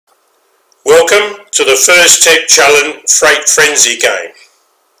Welcome to the first Tech Challenge Freight Frenzy game.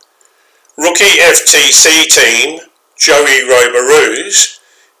 Rookie FTC Team, Joey RoboRoos,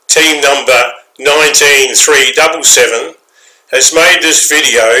 team number 19377, has made this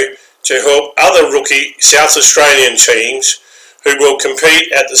video to help other rookie South Australian teams who will compete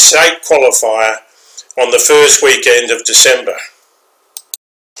at the State Qualifier on the first weekend of December.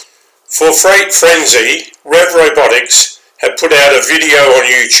 For Freight Frenzy, REV Robotics have put out a video on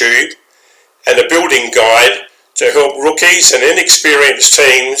YouTube and a building guide to help rookies and inexperienced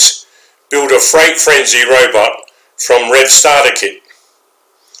teams build a Freight Frenzy robot from REV Starter Kit.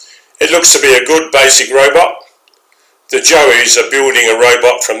 It looks to be a good basic robot. The Joeys are building a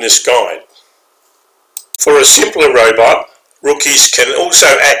robot from this guide. For a simpler robot, rookies can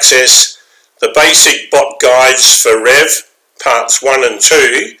also access the basic bot guides for REV Parts 1 and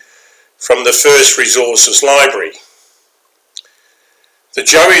 2 from the First Resources Library. The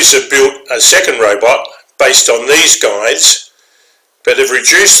Joeys have built a second robot based on these guides, but have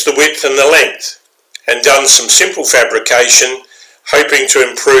reduced the width and the length and done some simple fabrication, hoping to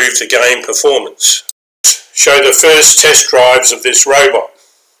improve the game performance. Show the first test drives of this robot.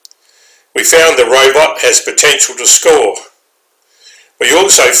 We found the robot has potential to score. We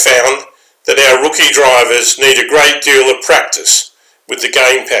also found that our rookie drivers need a great deal of practice with the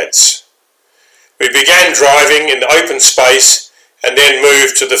gamepads. We began driving in open space and then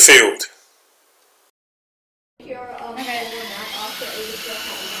moved to the field.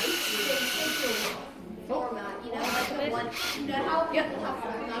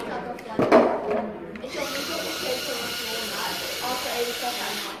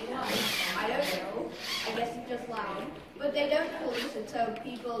 But they don't police it, so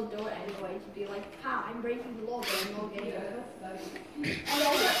people do it anyway to be like, ha, I'm breaking the law, but I'm not getting it. And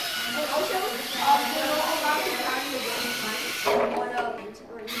also, they're not allowed to carry the wedding time.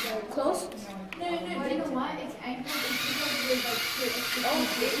 Close? No, you know what? It's anchored. It's because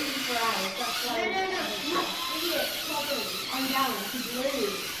it's written for hours. That's why. No. Idiot. Properly. On down. He's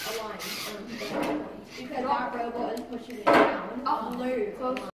literally aligned. Because that robot is pushing it down. Up blue.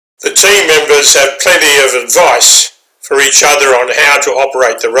 Close. The team members have plenty of advice for each other on how to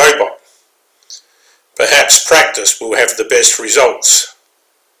operate the robot. Perhaps practice will have the best results.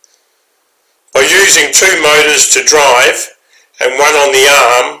 By using two motors to drive and one on the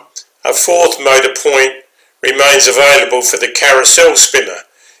arm, a fourth motor point remains available for the carousel spinner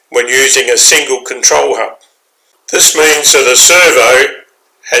when using a single control hub. This means that a servo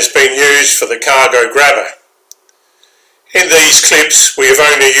has been used for the cargo grabber. In these clips we have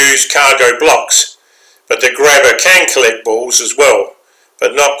only used cargo blocks, but the grabber can collect balls as well,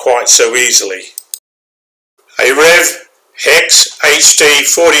 but not quite so easily. A REV Hex HD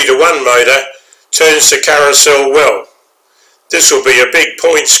 40:1 motor turns the carousel well. This will be a big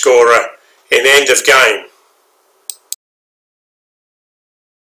point scorer in end of game.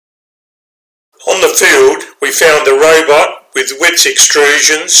 On the field we found a robot with width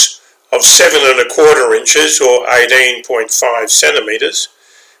extrusions of 7 1/4 inches or 18.5 centimetres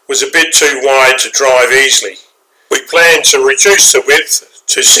was a bit too wide to drive easily. We plan to reduce the width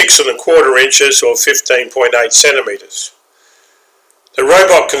to 6 1/4 inches or 15.8 centimetres. The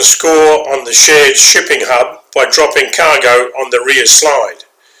robot can score on the shared shipping hub by dropping cargo on the rear slide.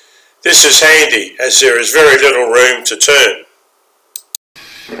 This is handy as there is very little room to turn.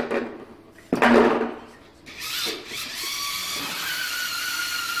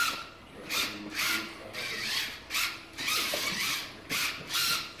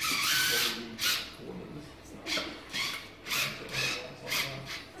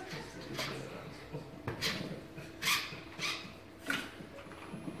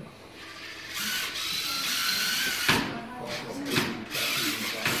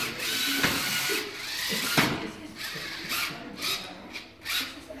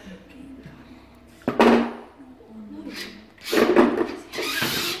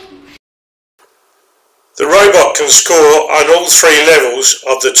 The robot can score on all three levels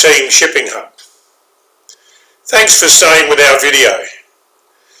of the team shipping hub. Thanks for staying with our video.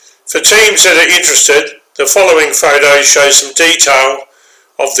 For teams that are interested, the following photos show some detail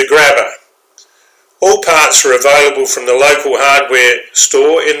of the grabber. All parts are available from the local hardware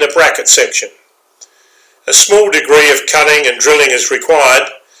store in the bracket section. A small degree of cutting and drilling is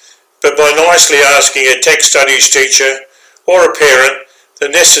required, but by nicely asking a tech studies teacher or a parent, the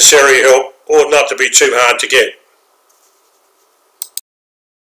necessary help ought not to be too hard to get.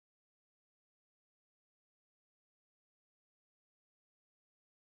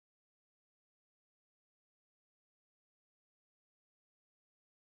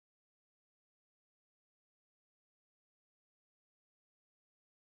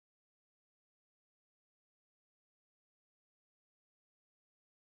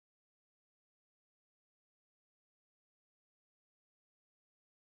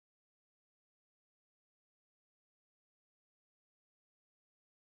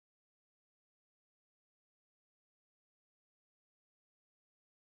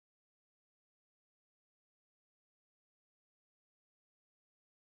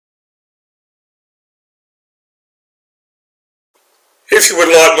 If you would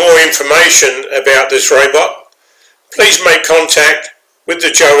like more information about this robot, please make contact with the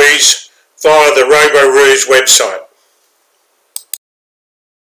Joeys via the RoboRoos website.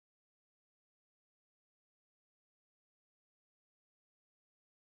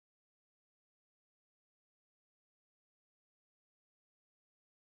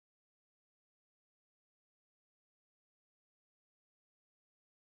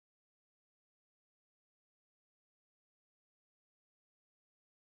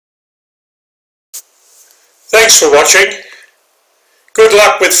 Thanks for watching. Good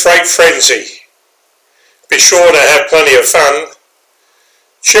luck with Freight Frenzy. Be sure to have plenty of fun.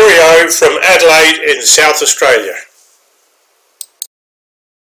 Cheerio from Adelaide in South Australia.